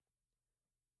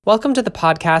Welcome to the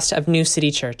podcast of New City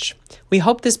Church. We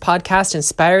hope this podcast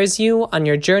inspires you on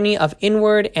your journey of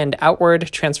inward and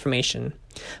outward transformation.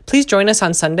 Please join us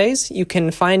on Sundays. You can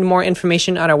find more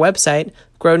information on our website,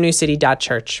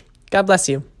 grownewcity.church. God bless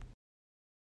you.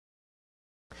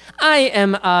 I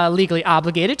am legally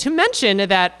obligated to mention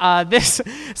that this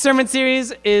sermon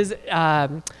series is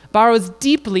borrows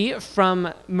deeply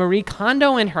from Marie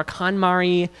Kondo and her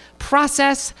KonMari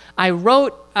process. I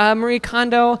wrote Marie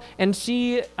Kondo, and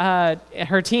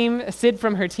her team, Sid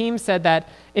from her team, said that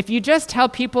if you just tell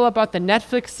people about the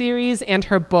Netflix series and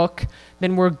her book,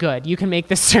 then we're good. You can make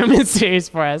this sermon series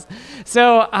for us.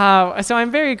 So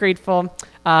I'm very grateful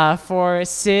for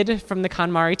Sid from the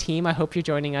KonMari team. I hope you're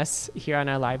joining us here on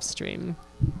our live stream.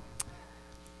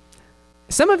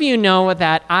 Some of you know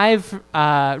that I've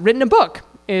written a book.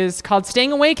 Is called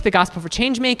Staying Awake, The Gospel for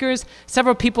Changemakers.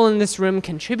 Several people in this room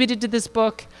contributed to this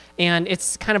book, and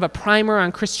it's kind of a primer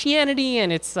on Christianity,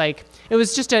 and it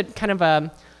was just a kind of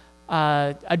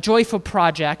a joyful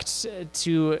project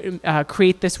to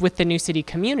create this with the New City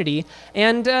community,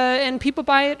 and people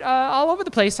buy it all over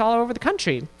the place, all over the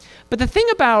country. But the thing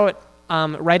about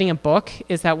writing a book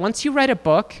is that once you write a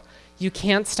book, you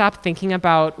can't stop thinking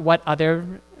about what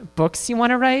other books you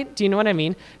want to write. Do you know what I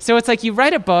mean? So it's like you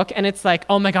write a book and it's like,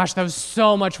 oh my gosh, that was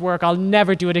so much work. I'll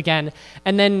never do it again.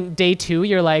 And then day 2,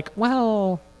 you're like,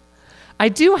 well, I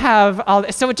do have all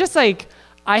this. So it's just like,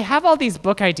 I have all these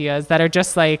book ideas that are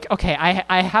just like, okay,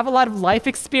 I have a lot of life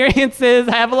experiences.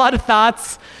 I have a lot of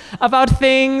thoughts about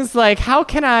things. Like, how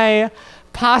can I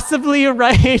possibly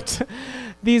write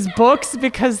these books?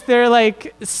 Because they're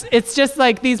like, it's just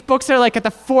like these books are like at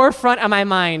the forefront of my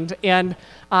mind. And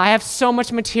I have so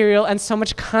much material and so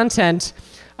much content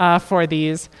for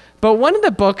these. But one of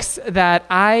the books that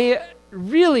I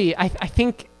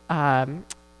think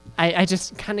I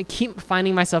just kind of keep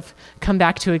finding myself come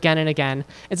back to again and again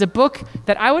is a book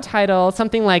that I would title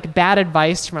something like Bad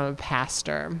Advice from a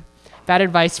Pastor. Bad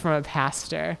Advice from a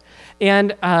Pastor.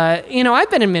 And,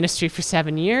 I've been in ministry for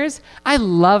 7 years. I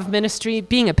love ministry.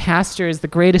 Being a pastor is the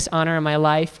greatest honor in my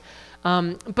life.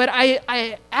 But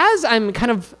I as I'm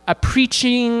kind of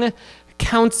preaching,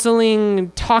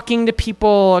 counseling, talking to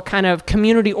people, kind of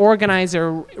community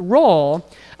organizer role,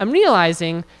 I'm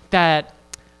realizing that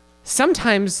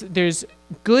sometimes there's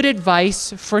good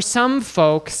advice for some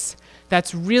folks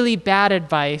that's really bad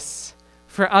advice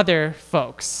for other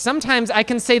folks. Sometimes I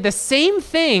can say the same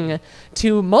thing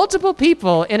to multiple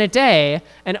people in a day,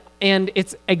 and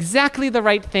it's exactly the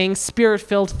right thing,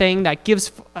 spirit-filled thing that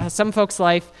gives some folks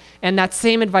life, and that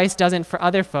same advice doesn't for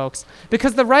other folks.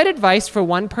 Because the right advice for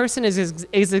one person is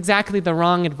exactly the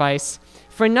wrong advice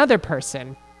for another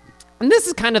person. And this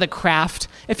is kind of the craft.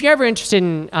 If you're ever interested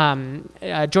in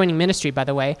joining ministry, by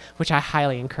the way, which I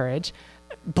highly encourage,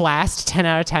 blast, 10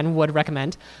 out of 10 would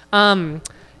recommend,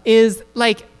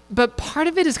 but part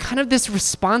of it is kind of this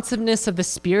responsiveness of the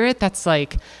Spirit that's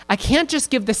like, I can't just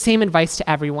give the same advice to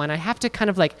everyone. I have to kind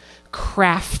of like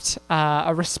craft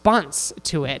a response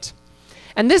to it.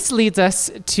 And this leads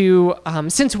us to,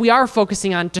 since we are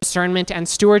focusing on discernment and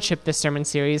stewardship this sermon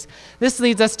series, this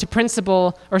leads us to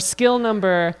principle or skill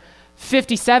number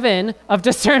 57 of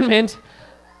discernment,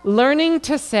 learning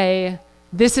to say,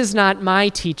 this is not my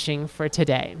teaching for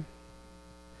today.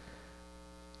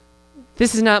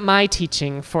 This is not my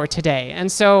teaching for today.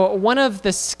 And so one of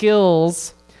the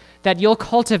skills that you'll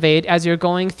cultivate as you're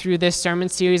going through this sermon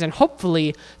series, and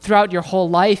hopefully throughout your whole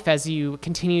life as you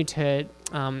continue to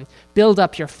build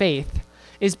up your faith,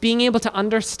 is being able to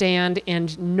understand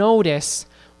and notice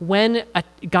when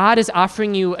God is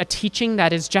offering you a teaching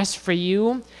that is just for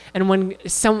you, and when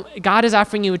God is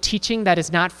offering you a teaching that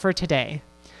is not for today,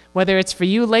 whether it's for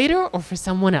you later or for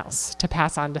someone else, to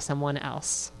pass on to someone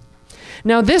else.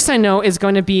 Now, this I know is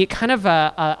going to be kind of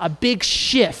a big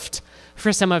shift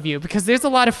for some of you, because there's a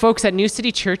lot of folks at New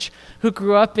City Church who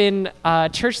grew up in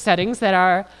church settings that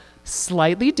are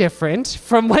slightly different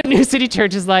from what New City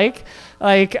Church is like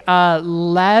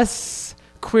less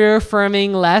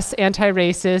queer-affirming, less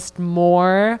anti-racist,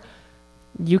 more,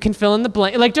 you can fill in the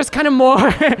blank, like just kind of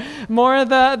more of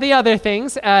the other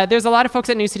things. There's a lot of folks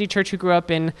at New City Church who grew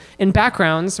up in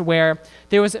backgrounds where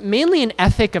there was mainly an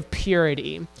ethic of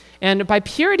purity. And by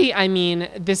purity, I mean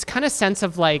this kind of sense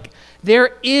of like,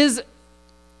 there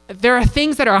are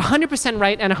things that are 100%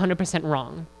 right and 100%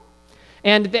 wrong.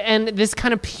 And this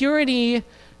kind of purity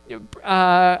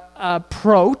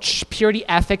approach, purity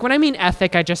ethic. When I mean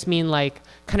ethic, I just mean like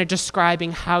kind of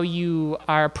describing how you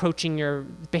are approaching your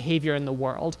behavior in the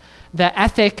world. The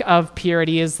ethic of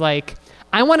purity is like,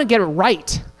 I want to get it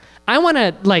right. I want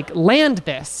to like land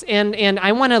this, and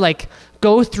I want to like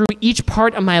go through each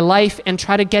part of my life and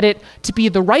try to get it to be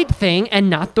the right thing and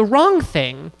not the wrong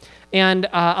thing. And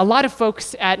a lot of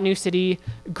folks at New City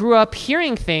grew up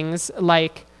hearing things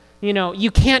like,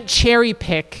 you can't cherry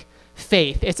pick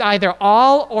faith. It's either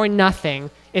all or nothing.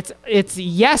 It's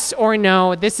yes or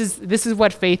no. This is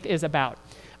what faith is about.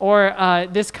 Or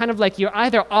this kind of like you're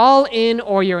either all in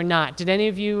or you're not. Did any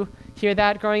of you hear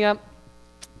that growing up?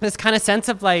 This kind of sense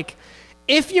of like,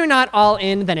 if you're not all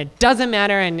in, then it doesn't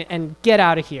matter and get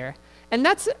out of here. And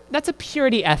that's a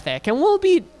purity ethic. And we'll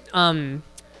be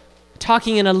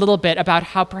talking in a little bit about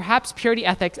how perhaps purity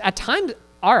ethics at times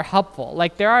are helpful.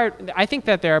 Like I think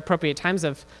that there are appropriate times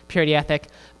of purity ethic,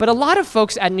 but a lot of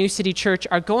folks at New City Church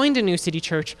are going to New City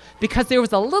Church because there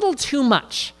was a little too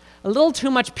much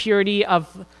purity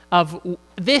of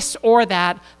this or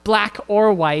that, black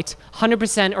or white,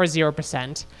 100% or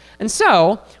 0%. And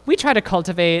so we try to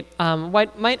cultivate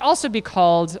what might also be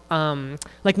called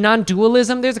like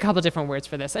non-dualism. There's a couple of different words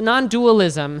for this. A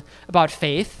non-dualism about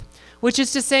faith, which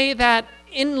is to say that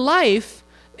in life,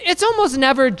 it's almost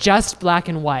never just black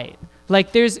and white.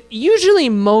 Like there's usually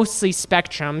mostly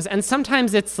spectrums, and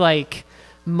sometimes it's like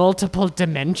multiple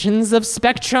dimensions of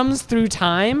spectrums through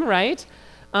time, right?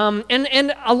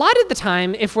 And a lot of the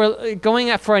time, if we're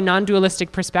going for a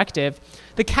non-dualistic perspective,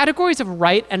 the categories of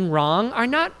right and wrong are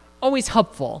not always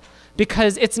helpful,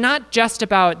 because it's not just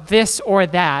about this or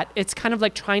that. It's kind of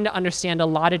like trying to understand a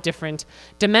lot of different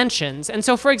dimensions. And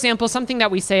so, for example, something that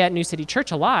we say at New City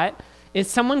Church a lot is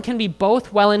someone can be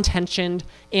both well-intentioned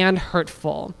and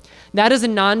hurtful. That is a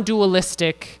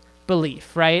non-dualistic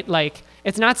belief, right? Like,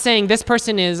 it's not saying this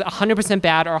person is 100%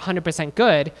 bad or 100%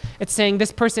 good. It's saying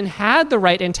this person had the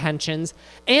right intentions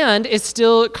and is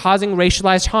still causing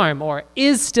racialized harm or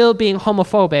is still being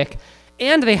homophobic,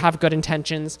 and they have good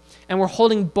intentions, and we're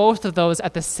holding both of those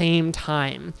at the same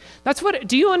time.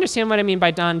 Do you understand what I mean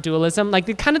by non-dualism? Like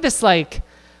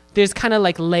there's kind of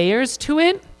like layers to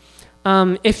it.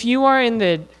 If you are in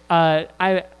the,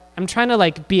 I'm trying to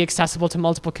like be accessible to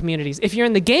multiple communities. If you're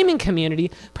in the gaming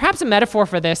community, perhaps a metaphor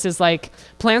for this is like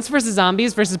Plants vs.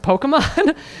 Zombies versus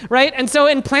Pokemon, right? And so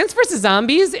in Plants vs.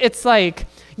 Zombies, it's like,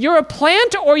 you're a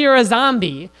plant or you're a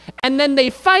zombie, and then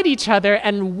they fight each other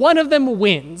and one of them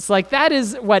wins. Like that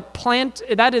is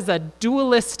a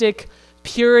dualistic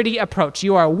purity approach.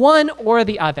 You are one or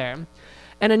the other.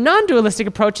 And a non-dualistic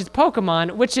approach is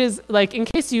Pokemon, which is like, in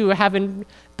case you haven't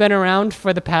been around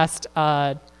for the past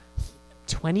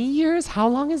 20 years? How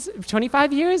long is it?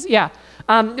 25 years? Yeah.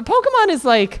 Pokemon is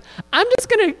like, I'm just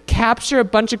going to capture a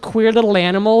bunch of queer little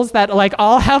animals that like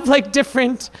all have like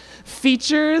different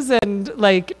features and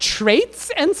like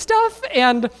traits and stuff.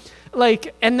 And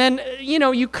then,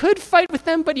 you could fight with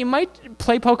them, but you might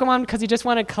play Pokemon because you just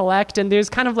want to collect, and there's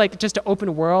kind of like just an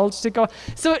open world to go.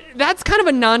 So that's kind of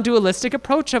a non-dualistic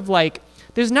approach of like,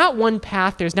 there's not one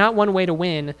path, there's not one way to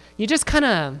win. You just kind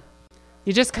of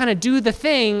do the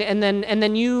thing, and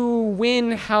then you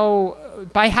win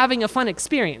by having a fun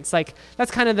experience. Like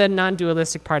that's kind of the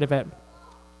non-dualistic part of it.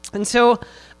 And so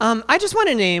I just want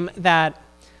to name that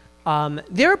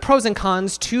there are pros and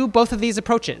cons to both of these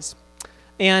approaches.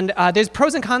 And there's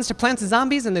pros and cons to Plants and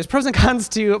Zombies, and there's pros and cons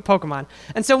to Pokemon.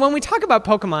 And so when we talk about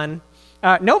Pokemon,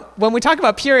 when we talk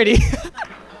about purity,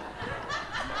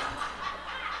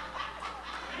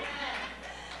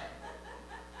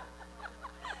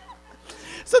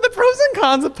 so the pros and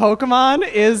cons of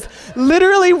Pokemon is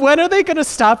literally, when are they going to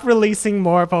stop releasing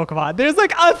more Pokemon? There's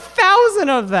like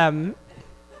 1,000 of them.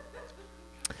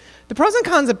 The pros and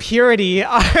cons of purity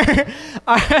are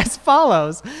as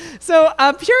follows. So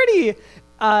purity,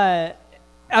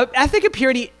 ethic of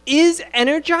purity is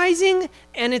energizing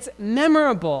and it's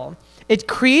memorable. It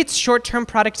creates short-term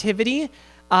productivity,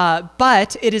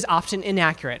 but it is often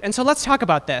inaccurate. And so let's talk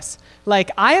about this.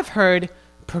 Like, I have heard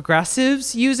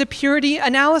progressives use a purity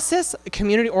analysis,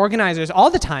 community organizers all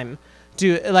the time.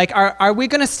 Are we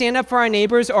going to stand up for our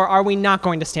neighbors, or are we not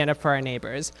going to stand up for our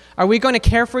neighbors? Are we going to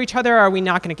care for each other, or are we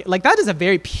not going to? Like, that is a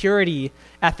very purity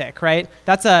ethic, right?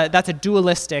 That's a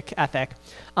dualistic ethic.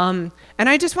 And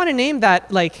I just want to name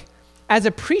that, like, as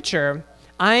a preacher,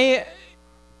 I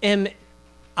am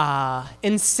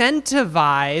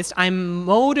incentivized, I'm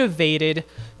motivated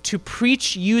to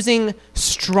preach using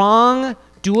strong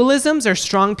dualisms or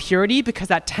strong purity, because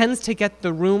that tends to get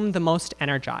the room the most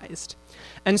energized.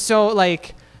 And so,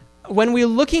 like, when we're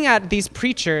looking at these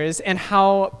preachers and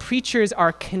how preachers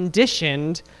are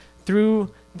conditioned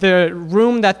through the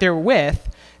room that they're with,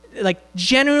 like,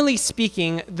 generally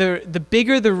speaking, the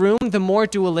bigger the room, the more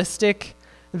dualistic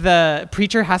the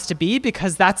preacher has to be,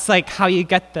 because that's like how you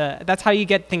get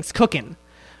things cooking,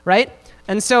 right?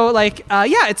 And so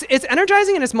it's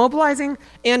energizing and it's mobilizing,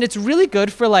 and it's really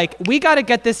good for like, we got to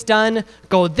get this done,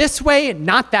 go this way,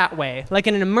 not that way. Like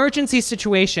in an emergency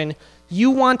situation, you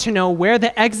want to know where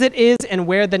the exit is and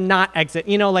where the not exit.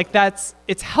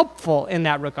 It's helpful in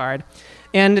that regard.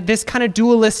 And this kind of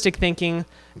dualistic thinking,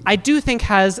 I do think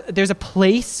there's a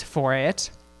place for it.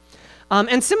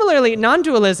 And similarly,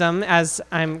 non-dualism, as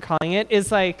I'm calling it,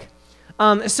 is like,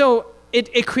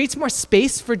 it creates more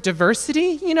space for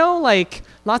diversity, like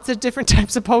lots of different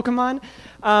types of Pokemon.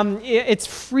 It's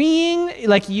freeing,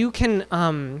 like you can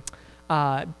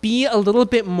be a little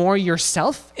bit more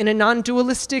yourself in a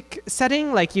non-dualistic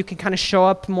setting, like you can kind of show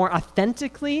up more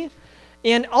authentically.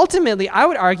 And ultimately, I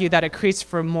would argue that it creates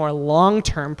for more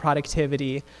long-term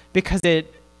productivity because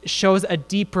it shows a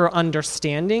deeper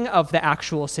understanding of the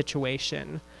actual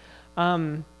situation.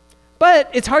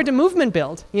 But it's hard to movement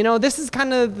build. This is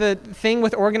kind of the thing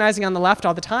with organizing on the left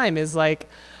all the time is like,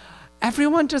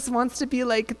 everyone just wants to be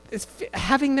like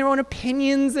having their own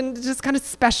opinions and just kind of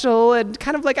special and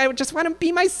kind of like, I just want to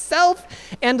be myself.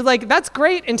 And like, that's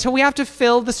great until we have to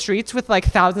fill the streets with like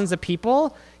thousands of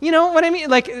people. You know what I mean?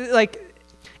 Like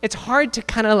it's hard to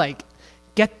kind of like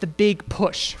get the big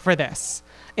push for this.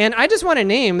 And I just want to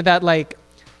name that like,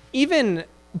 even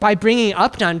by bringing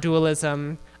up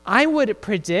non-dualism, I would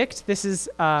predict, this is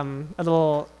a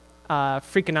little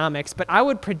Freakonomics, but I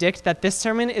would predict that this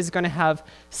sermon is going to have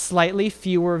slightly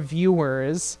fewer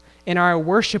viewers in our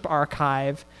worship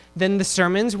archive than the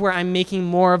sermons where I'm making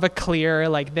more of a clear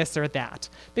like this or that.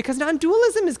 Because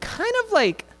non-dualism is kind of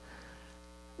like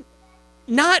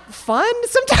not fun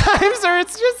sometimes, or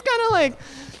it's just kind of like,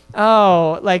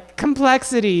 oh, like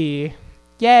complexity.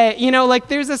 Yeah, like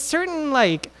there's a certain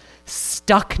like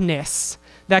stuckness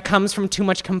that comes from too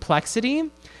much complexity.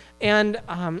 And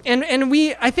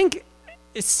we, I think,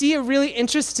 see a really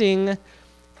interesting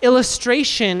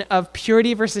illustration of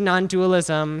purity versus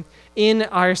non-dualism in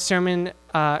our sermon,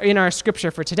 in our scripture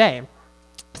for today.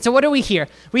 So what do we hear?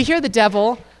 We hear the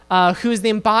devil, who's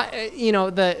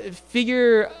the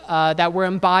figure that we're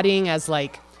embodying as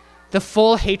like the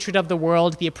full hatred of the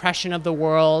world, the oppression of the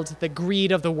world, the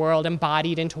greed of the world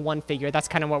embodied into one figure. That's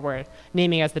kind of what we're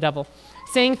naming as the devil.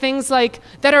 Saying things like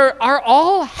that are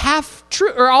all half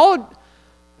true, or all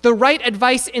the right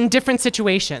advice in different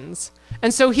situations.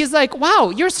 And so he's like, wow,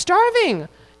 you're starving.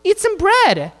 Eat some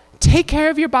bread. Take care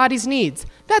of your body's needs.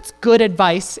 That's good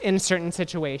advice in certain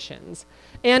situations.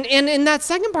 And in that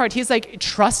second part, he's like,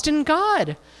 trust in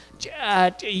God.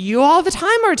 You all the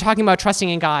time are talking about trusting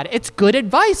in God. It's good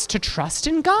advice to trust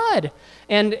in God.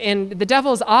 And the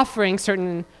devil is offering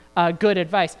certain good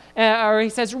advice. Or he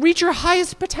says, reach your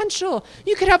highest potential.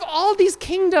 You could have all these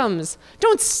kingdoms.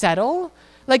 Don't settle.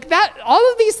 Like that,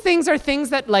 all of these things are things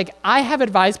that like I have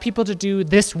advised people to do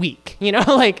this week.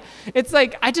 Like it's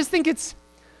like, I just think it's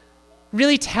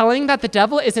really telling that the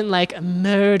devil isn't like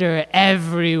murder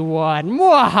everyone,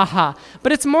 mwahaha.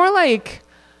 But it's more like,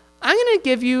 I'm going to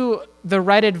give you the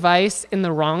right advice in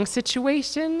the wrong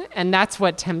situation, and that's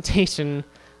what temptation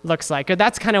looks like, or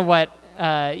that's kind of what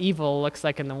evil looks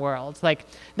like in the world. Like,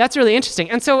 that's really interesting.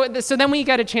 And so then we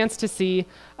get a chance to see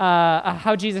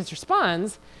how Jesus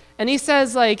responds, and he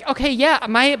says, like, okay, yeah,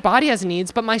 my body has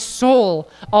needs, but my soul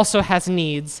also has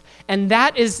needs, and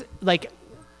that is, like,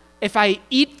 if I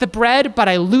eat the bread, but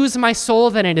I lose my soul,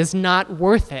 then it is not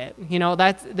worth it.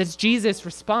 That's Jesus'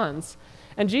 response.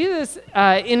 And Jesus,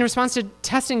 in response to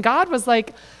testing God, was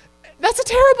like, that's a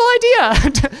terrible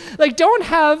idea. Like, don't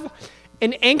have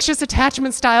an anxious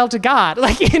attachment style to God.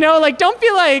 Like, don't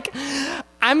be like,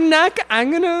 I'm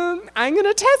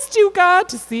gonna test you, God,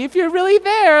 to see if you're really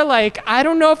there. Like, I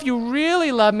don't know if you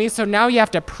really love me, so now you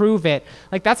have to prove it.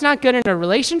 Like, that's not good in a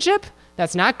relationship.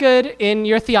 That's not good in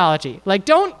your theology. Like,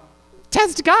 don't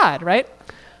test God, right?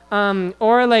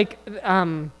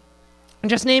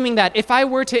 Just naming that if I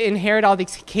were to inherit all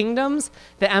these kingdoms,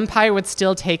 the empire would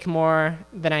still take more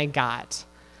than I got.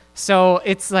 So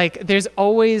it's like there's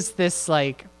always this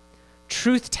like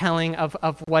truth-telling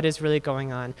of what is really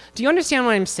going on. Do you understand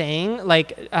what I'm saying?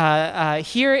 Like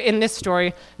here in this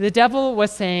story, the devil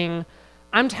was saying,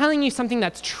 I'm telling you something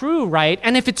that's true, right?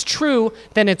 And if it's true,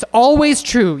 then it's always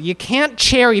true. You can't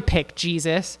cherry pick,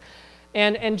 Jesus.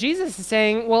 And Jesus is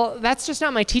saying, well, that's just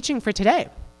not my teaching for today.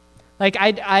 Like,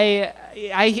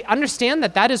 I understand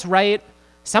that is right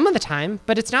some of the time,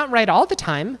 but it's not right all the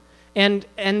time, and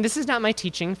this is not my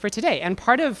teaching for today. And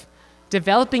part of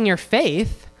developing your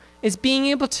faith is being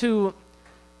able to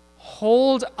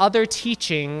hold other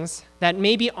teachings that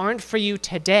maybe aren't for you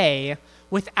today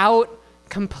without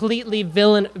completely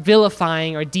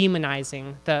vilifying or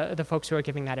demonizing the folks who are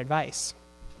giving that advice.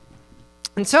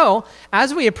 And so,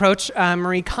 as we approach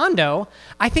Marie Kondo,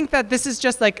 I think that this is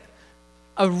just like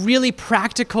a really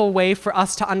practical way for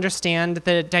us to understand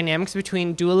the dynamics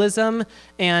between dualism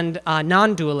and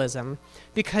non-dualism,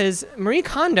 because Marie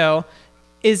Kondo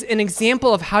is an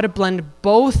example of how to blend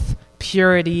both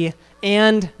purity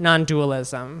and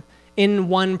non-dualism in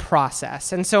one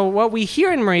process. And so what we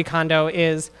hear in Marie Kondo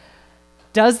is,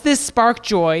 does this spark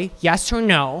joy, yes or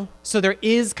no? So there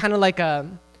is kind of like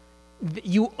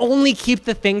you only keep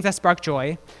the things that spark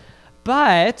joy,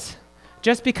 but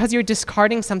just because you're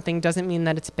discarding something doesn't mean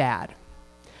that it's bad.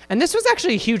 And this was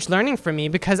actually a huge learning for me,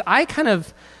 because I kind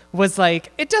of was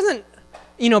like, it doesn't,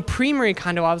 pre-Marie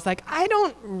Kondo, I was like, I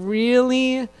don't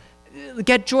really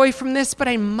get joy from this, but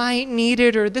I might need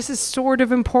it, or this is sort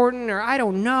of important, or I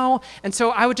don't know. And so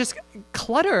I would just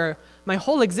clutter my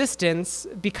whole existence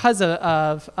because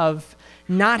of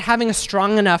not having a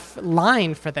strong enough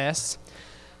line for this.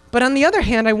 But on the other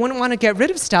hand, I wouldn't want to get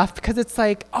rid of stuff because it's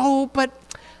like, oh, but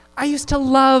I used to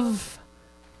love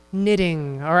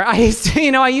knitting, or I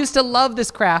used to love this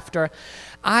craft, or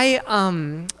I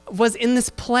was in this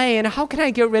play, and how can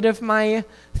I get rid of my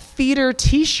theater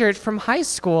t-shirt from high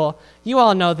school? You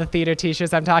all know the theater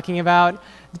t-shirts I'm talking about.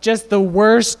 Just the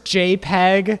worst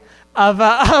JPEG of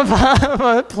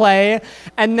a play,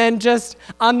 and then just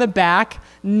on the back,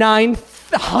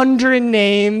 900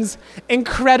 names,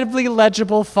 incredibly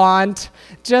legible font,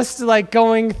 just like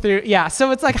going through,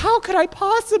 so it's like, how could I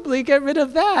possibly get rid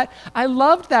of that? I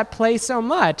loved that play so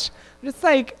much. But it's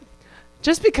like,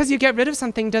 just because you get rid of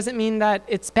something doesn't mean that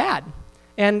it's bad.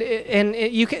 And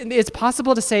it's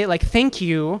possible to say, like, thank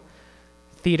you,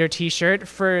 theater t-shirt,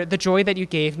 for the joy that you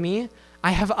gave me. I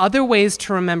have other ways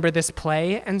to remember this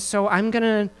play, and so I'm going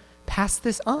to pass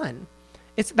this on.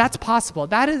 That's possible.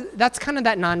 That's kind of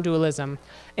that non-dualism.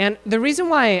 And the reason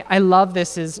why I love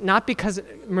this is not because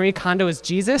Marie Kondo is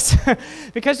Jesus,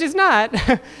 because she's not.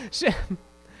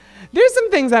 There's some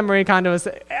things that Marie Kondo is.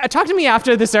 Talk to me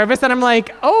after the service, and I'm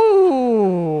like,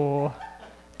 oh,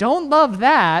 don't love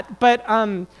that. But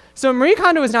so Marie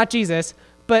Kondo is not Jesus,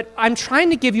 but I'm trying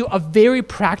to give you a very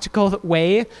practical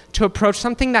way to approach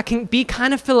something that can be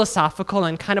kind of philosophical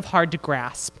and kind of hard to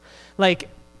grasp. Like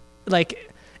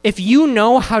if you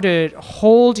know how to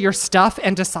hold your stuff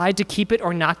and decide to keep it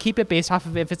or not keep it based off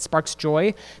of if it sparks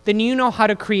joy, then you know how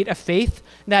to create a faith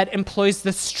that employs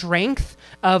the strength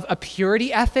of a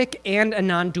purity ethic and a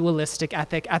non-dualistic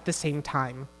ethic at the same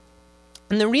time.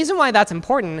 And the reason why that's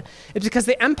important is because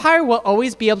the empire will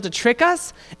always be able to trick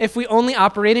us if we only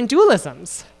operate in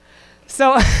dualisms.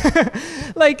 So,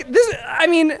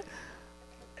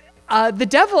 the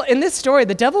devil, in this story,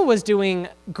 the devil was doing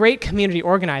great community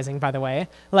organizing, by the way.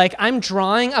 Like, I'm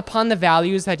drawing upon the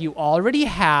values that you already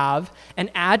have and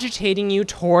agitating you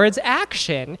towards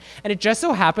action. And it just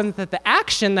so happens that the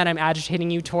action that I'm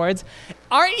agitating you towards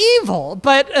are evil.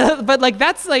 But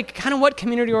that's like kind of what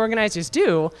community organizers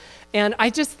do. And I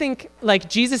just think, like,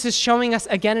 Jesus is showing us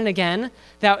again and again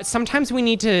that sometimes we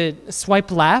need to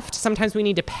swipe left, sometimes we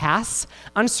need to pass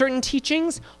on certain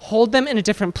teachings, hold them in a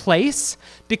different place,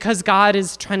 because God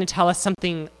is trying to tell us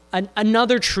something,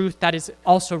 another truth that is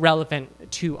also relevant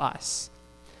to us.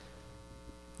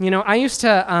 I used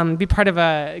to be part of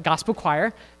a gospel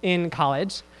choir in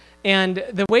college, and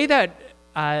the way that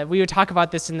we would talk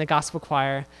about this in the gospel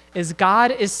choir is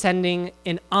God is sending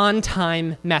an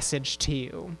on-time message to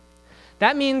you.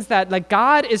 That means that, like,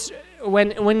 God is,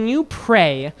 when you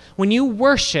pray, when you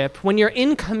worship, when you're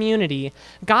in community,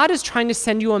 God is trying to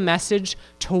send you a message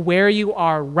to where you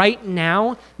are right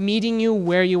now, meeting you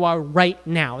where you are right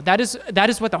now. That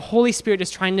is what the Holy Spirit is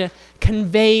trying to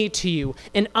convey to you,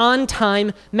 an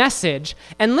on-time message.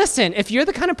 And listen, if you're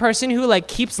the kind of person who, like,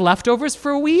 keeps leftovers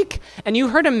for a week, and you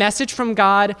heard a message from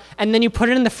God, and then you put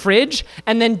it in the fridge,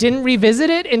 and then didn't revisit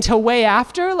it until way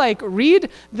after, like, read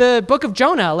the book of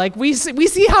Jonah. Like, we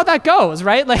see how that goes,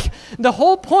 right? Like, the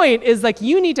whole point is, like,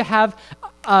 you need to have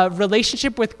a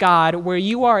relationship with God where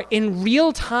you are in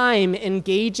real time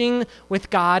engaging with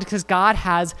God, because God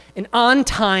has an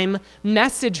on-time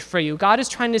message for you. God is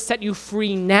trying to set you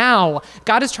free now.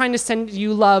 God is trying to send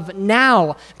you love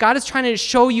now. God is trying to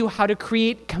show you how to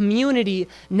create community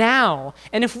now.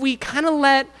 And if we kind of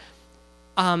let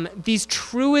these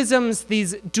truisms,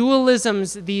 these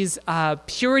dualisms, these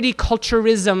purity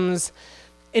culturisms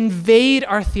invade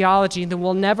our theology, then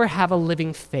we'll never have a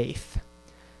living faith.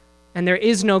 And there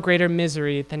is no greater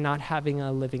misery than not having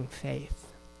a living faith.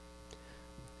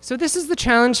 So this is the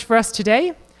challenge for us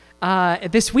today,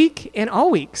 this week, and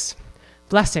all weeks.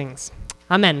 Blessings.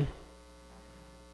 Amen.